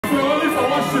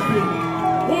worshiping.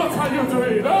 What are you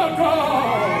doing? Oh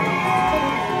God!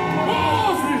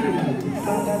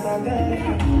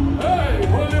 Hey,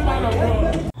 holy man of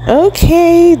God.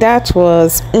 Okay, that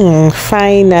was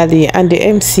finally, and the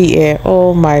MC here,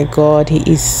 oh my god, he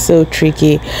is so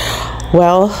tricky.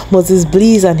 Well, Moses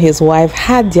Bliss and his wife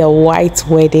had their white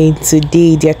wedding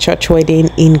today, their church wedding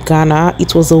in Ghana.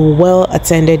 It was a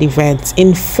well-attended event.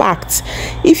 In fact,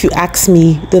 if you ask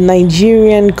me, the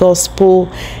Nigerian gospel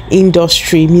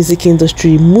industry, music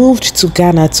industry, moved to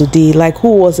Ghana today. Like,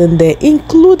 who wasn't there?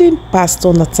 Including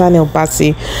Pastor Nathaniel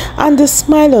Bassi, and the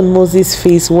smile on Moses'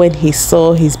 face when he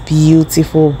saw his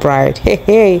beautiful bride.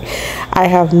 Hey, I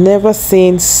have never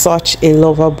seen such a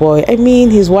lover boy. I mean,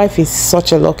 his wife is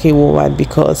such a lucky woman,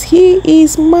 because he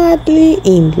is madly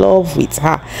in love with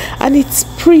her, and it's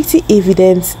pretty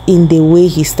evident in the way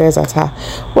he stares at her.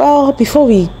 Well, before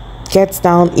we get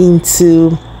down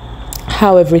into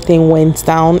how everything went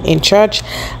down in church,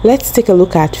 let's take a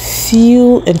look at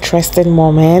few interesting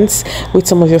moments with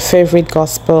some of your favorite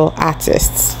gospel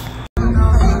artists.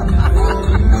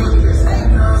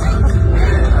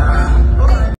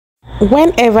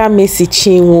 Whenever Messi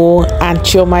Chinwo and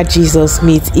Chioma Jesus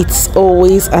meet, it's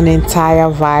always an entire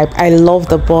vibe. I love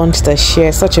the bond they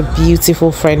share, such a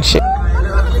beautiful friendship.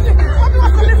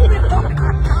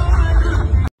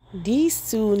 These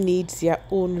two need their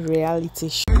own reality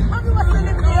show.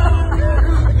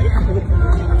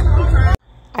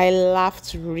 I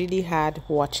laughed really hard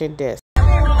watching this.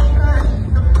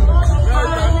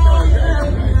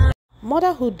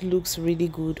 Motherhood looks really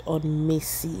good on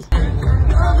Messi.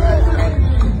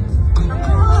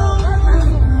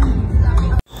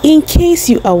 In case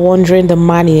you are wondering, the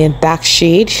man in a dark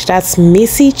shade, that's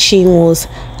Messi Chinwo's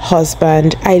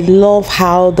husband. I love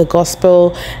how the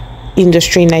gospel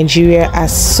industry in Nigeria are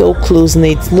so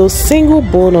close-knit. No single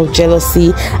bone of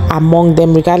jealousy among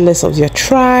them, regardless of your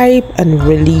tribe and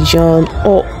religion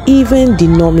or even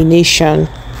denomination.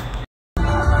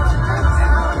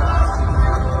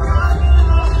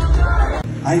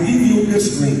 I give you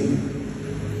this ring.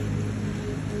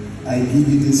 I give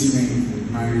you this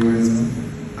ring, Mario,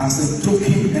 as a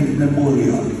token and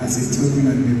memorial,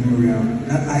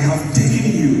 that I have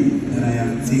taken you,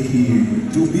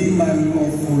 to be my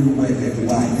lawful wedded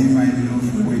wife,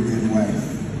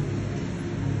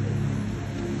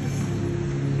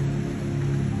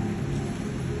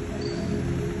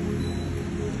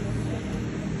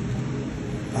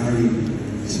 Married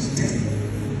today.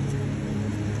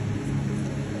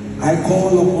 I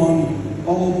call upon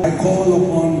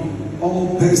all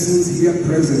persons here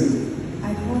present. I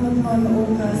call upon all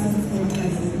persons here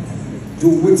present to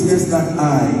witness that I,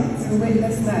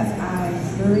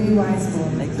 Marie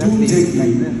Wiseborn, do take you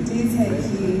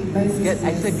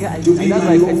to be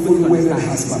my lawful wedded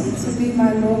husband,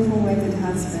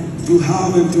 to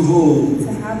have and to hold,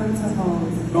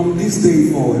 from this day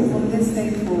forward,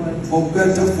 for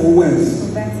better for worse,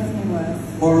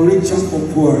 for richer for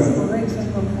poorer,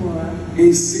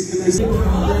 in sickness. And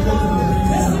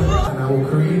I will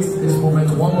create this moment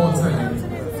one more time,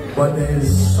 but there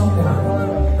is someone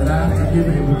that I have to give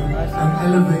him an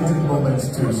elevated moment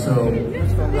to. So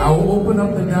I will open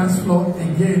up the dance floor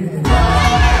again.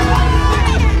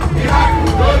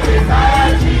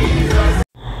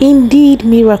 Indeed,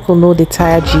 miracle no dey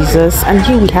tire Jesus, and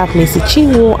here we have Messi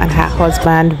Chinwo and her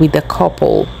husband with the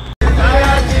couple.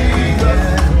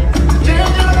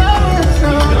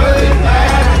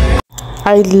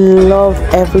 I love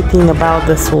everything about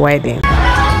this wedding.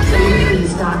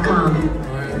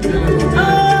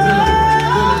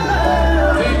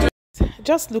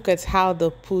 Just look at how they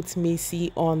put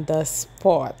Messi on the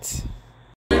spot.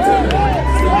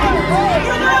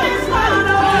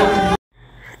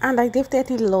 And I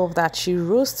definitely love that she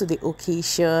rose to the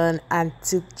occasion and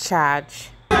took charge.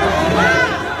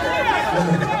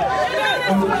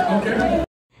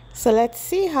 So let's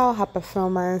see how her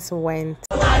performance went.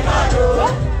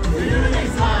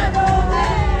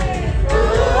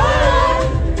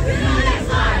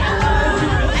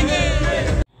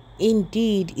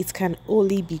 Indeed, it can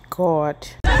only be God.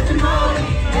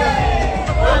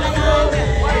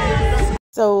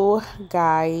 So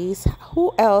guys,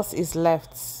 who else is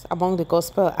left among the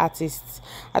gospel artists?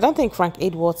 I don't think Frank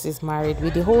Edwards is married,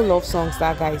 with the whole love songs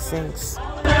that guy sings.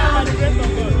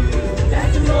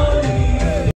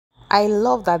 I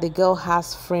love that the girl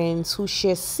has friends who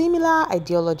share similar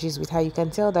ideologies with her. You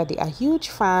can tell that they are huge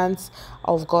fans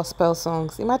of gospel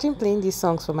songs. Imagine playing these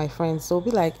songs for my friends. They'll be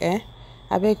like,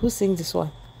 I beg, who sings this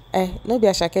one? No be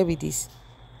Ashake with this.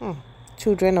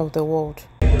 Children of the world.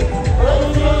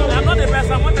 I'm not the best,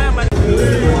 I'm not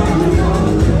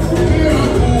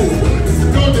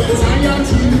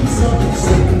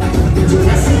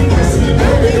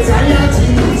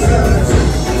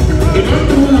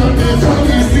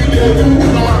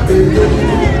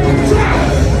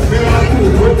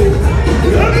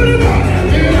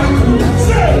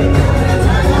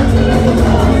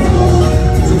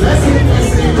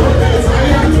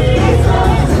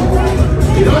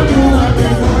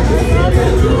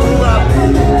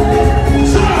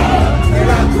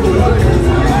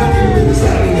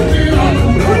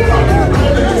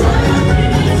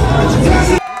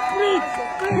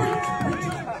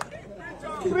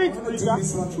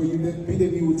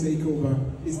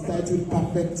it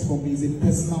perfect for me. It's a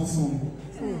personal song.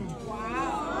 So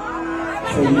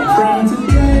from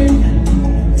today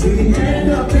to the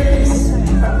end of days,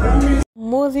 I promise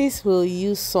Moses will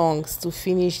use songs to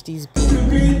finish this book. to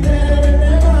be there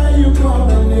whenever you call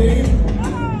my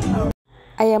name.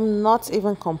 I am not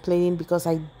even complaining because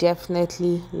I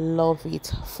definitely love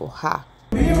it for her.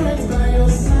 Be right by your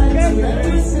side, so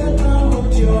every step I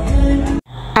hold your hand.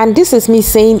 And this is me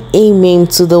saying amen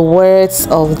to the words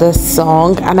of this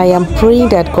song, and I am praying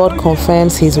that God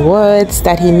confirms his words,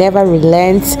 that he never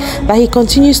relents, that he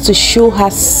continues to shower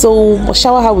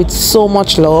her with so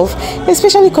much love,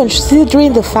 especially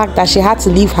considering the fact that she had to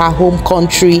leave her home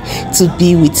country to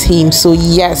be with him. So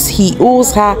yes, he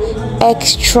owes her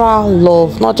extra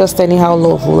love, not just anyhow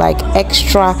love, like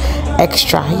extra.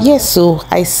 Yes, so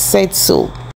I said so.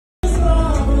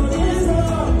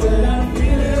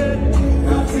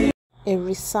 A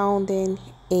resounding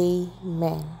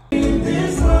amen.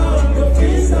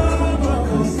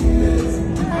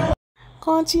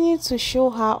 Continue to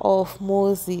show her off,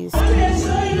 Moses.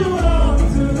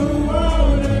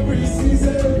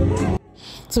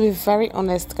 To be very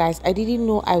honest, guys, I didn't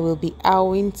know I will be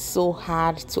owing so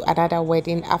hard to another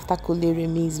wedding after Kule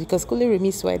Remi's, because Kule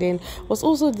Remi's wedding was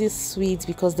also this sweet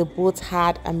because they both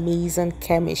had amazing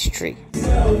chemistry.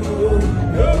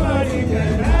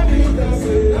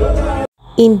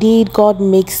 Indeed, God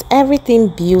makes everything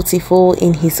beautiful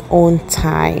in his own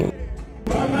time.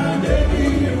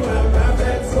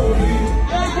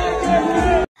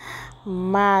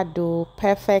 Mado,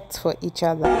 perfect for each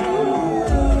other.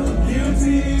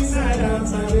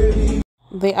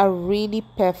 They are really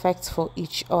perfect for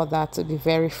each other, to be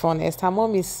very honest. Her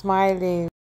mom is smiling.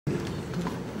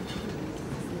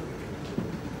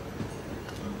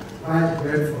 I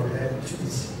prayed for her.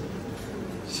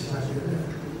 She might be there.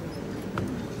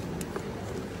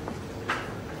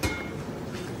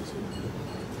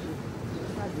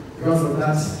 Because of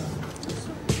that,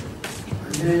 I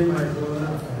named my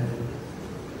daughter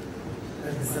I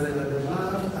decided that the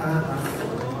love I have for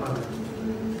the mother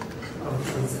of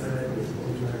transferred with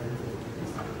Old.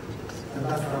 And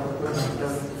that's what I've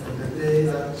done from the day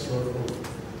that she was born.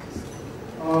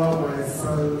 All my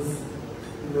sons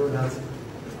know that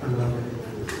I love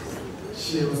her.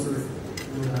 She also knows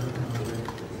that I love her.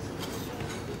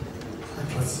 I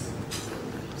trust her.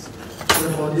 So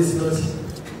for this note,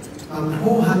 I'm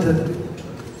wholeheartedly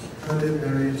handing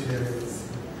marriage parents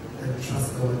and trust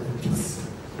God and trust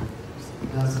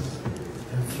that's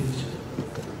their future.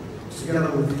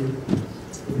 Together with you,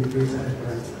 will be greater and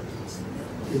brighter.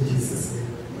 In Jesus' name.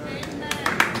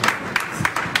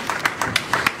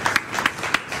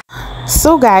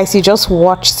 So guys, you just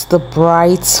watched the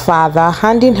bride's father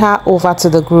handing her over to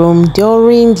the groom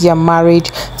during their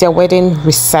marriage, their wedding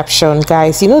reception.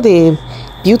 Guys, you know, the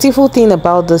beautiful thing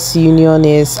about this union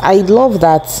is I love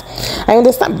that I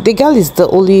understand the girl is the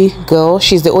only girl,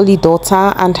 she's the only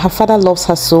daughter, and her father loves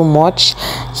her so much.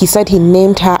 He said he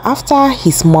named her after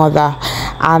his mother,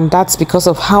 and that's because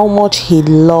of how much he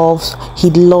loved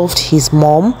his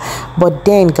mom. But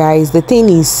then guys, the thing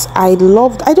is, I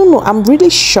don't know, I'm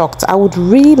really shocked. I would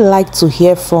really like to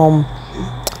hear from,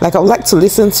 like, I would like to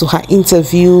listen to her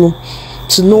interview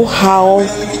to know how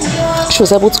she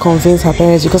was able to convince her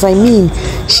parents, because I mean,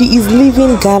 she is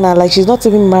leaving Ghana, like she's not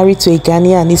even married to a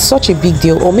Ghanaian. It's such a big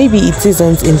deal. Or maybe it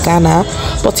isn't in Ghana,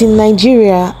 but in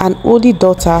Nigeria, an only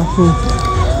daughter,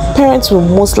 parents will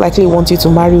most likely want you to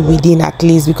marry within, at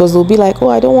least, because they'll be like, oh,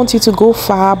 I don't want you to go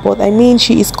far. But I mean,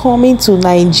 she is coming to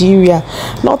Nigeria,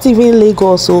 not even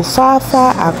Lagos, so far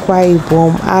Akwa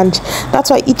Ibom. And that's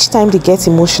why each time they get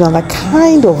emotional, I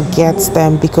kind of get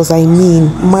them, because I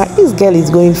mean, this girl is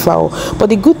going far. But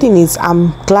the good thing is,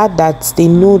 I'm glad that they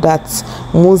know that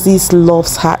Moses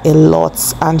loves her a lot,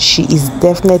 and she is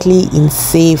definitely in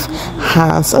safe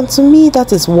hands. And to me,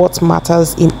 that is what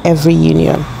matters in every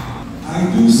union. I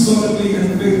do solemnly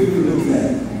and faithfully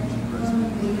declare,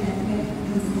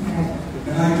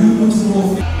 and I do not know.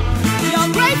 Your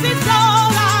grace is all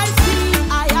I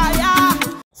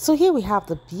see. So here we have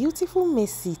the beautiful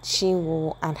Missy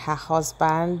Chinwo and her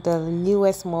husband, the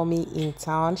newest mommy in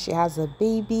town. She has a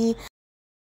baby.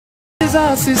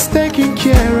 Jesus is taking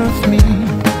care of me.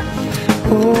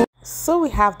 Oh. So we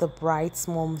have the bride's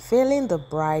mom veiling the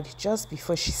bride just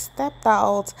before she stepped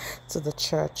out to the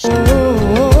church.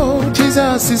 Oh,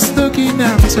 Jesus is looking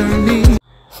after me.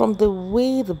 From the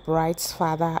way the bride's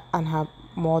father and her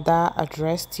mother are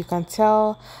dressed, you can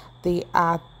tell they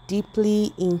are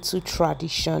deeply into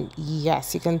tradition.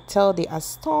 Yes, you can tell they are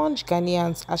staunch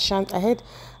Ghanaians.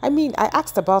 I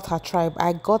asked about her tribe.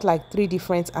 I got like 3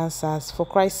 different answers. For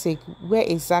Christ's sake, where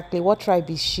exactly? What tribe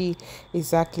is she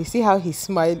exactly? See how he's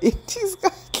smiling. This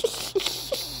guy.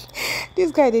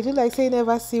 This guy, they do like say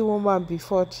never see woman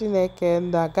before. Chineke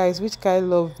and guys, which kind of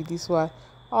love be this one?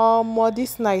 More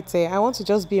this night, I want to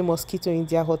just be a mosquito in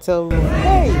their hotel room.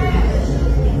 Hey.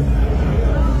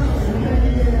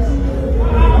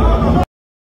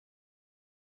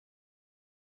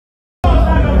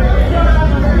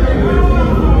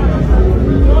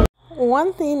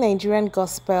 One thing Nigerian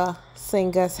gospel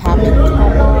singers have in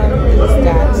common is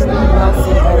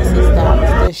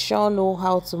that they sure know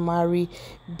how to marry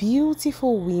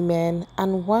beautiful women.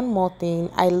 And one more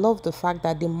thing, I love the fact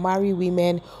that they marry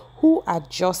women who are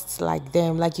just like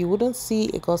them. Like, you wouldn't see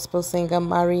a gospel singer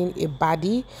marrying a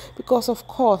baddie, because of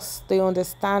course they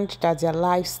understand that their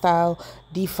lifestyle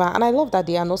differ. And I love that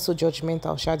they are not so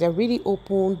judgmental. They're really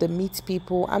open. They meet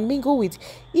people and mingle with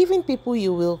even people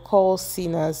you will call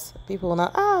sinners. People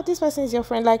now, this person is your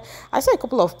friend. Like, I saw a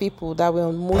couple of people that were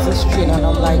on Moses train, and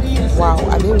I'm like, wow,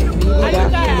 are they really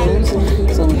that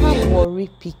close? So we have Worry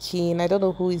Pikin. I don't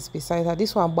know who is beside her.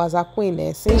 This one, Baza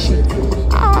Queen, say she this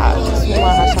woman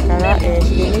has shakara,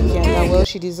 she didn't make it, well,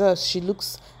 she deserves. She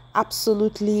looks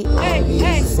absolutely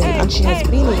amazing, and she has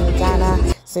been in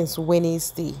Ghana since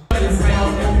Wednesday.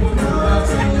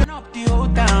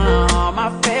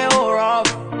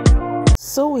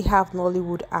 So we have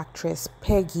Nollywood actress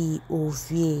Peggy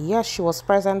Ovie. Yes, she was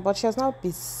present, but she has not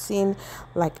been seen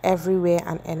like everywhere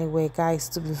and anywhere, guys.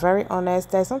 To be very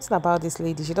honest, there's something about this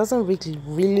lady. She doesn't look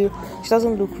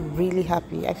really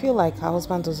happy. I feel like her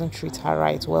husband doesn't treat her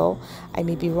right. Well, I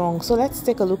may be wrong. So let's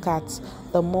take a look at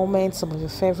the moment some of your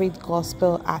favorite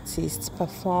gospel artists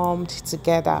performed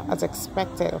together, as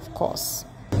expected, of course.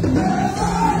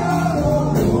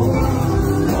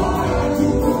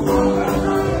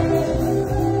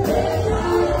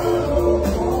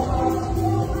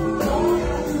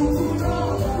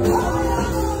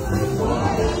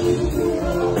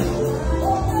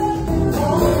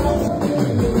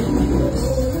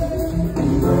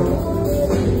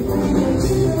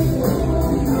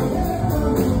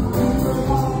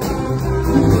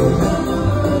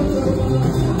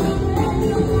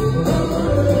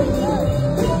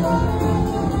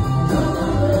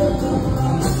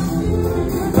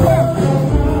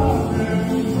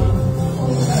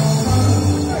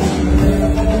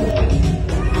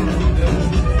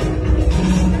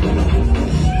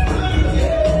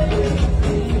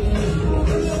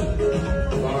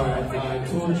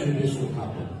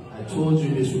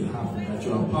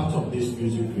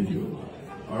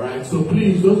 So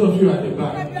please, those of you at the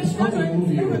back, it's not a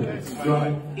movie, you are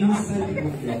inside the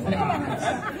movie.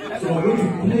 So I'm going to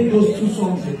play those 2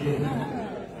 songs again.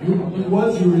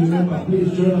 Once you remember,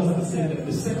 please join us and sing them.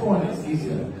 The second one is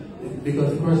easier, because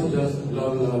the first is just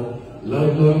love, love,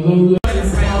 love, love, love, love.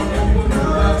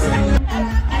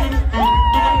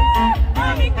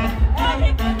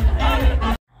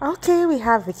 Okay, we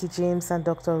have Vicky James and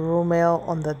Dr. Romel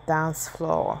on the dance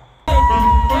floor.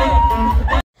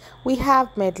 We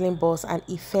have Medlin Boss and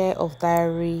Ife of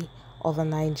Diary of a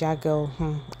Niger Girl.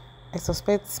 I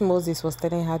suspect Moses was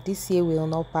telling her this year will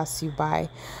not pass you by.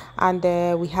 And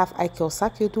we have Ike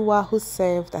Osakioduwa, who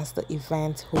served as the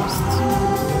event host.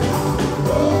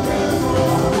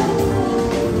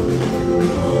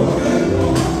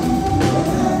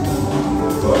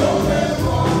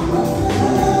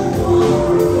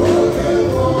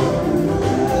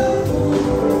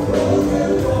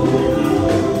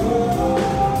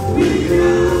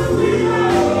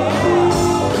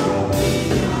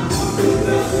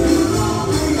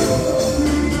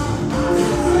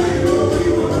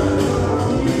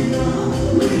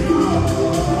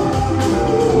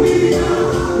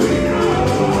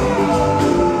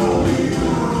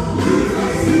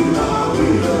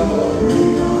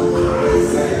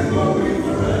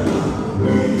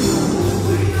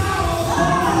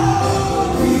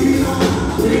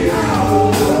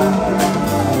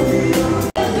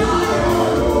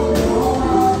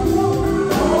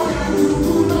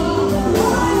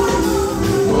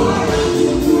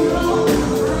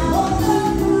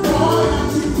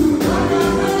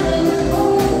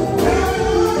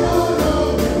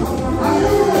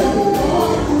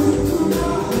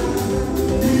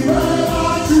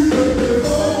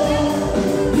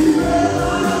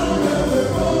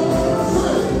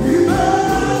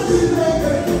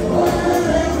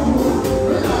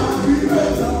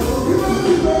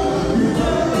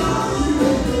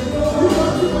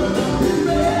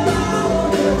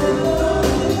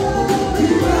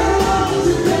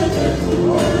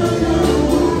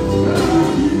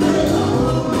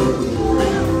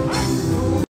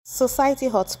 Society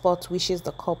Hotspot wishes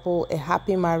the couple a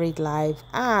happy married life,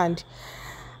 and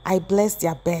I bless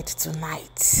their bed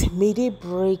tonight. May they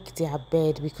break their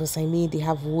bed, because I mean they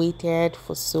have waited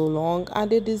for so long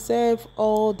and they deserve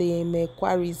all the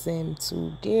mequarism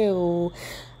today. Oh,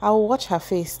 I'll watch her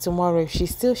face tomorrow if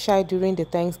she's still shy during the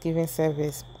Thanksgiving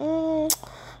service.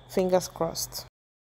 Fingers crossed.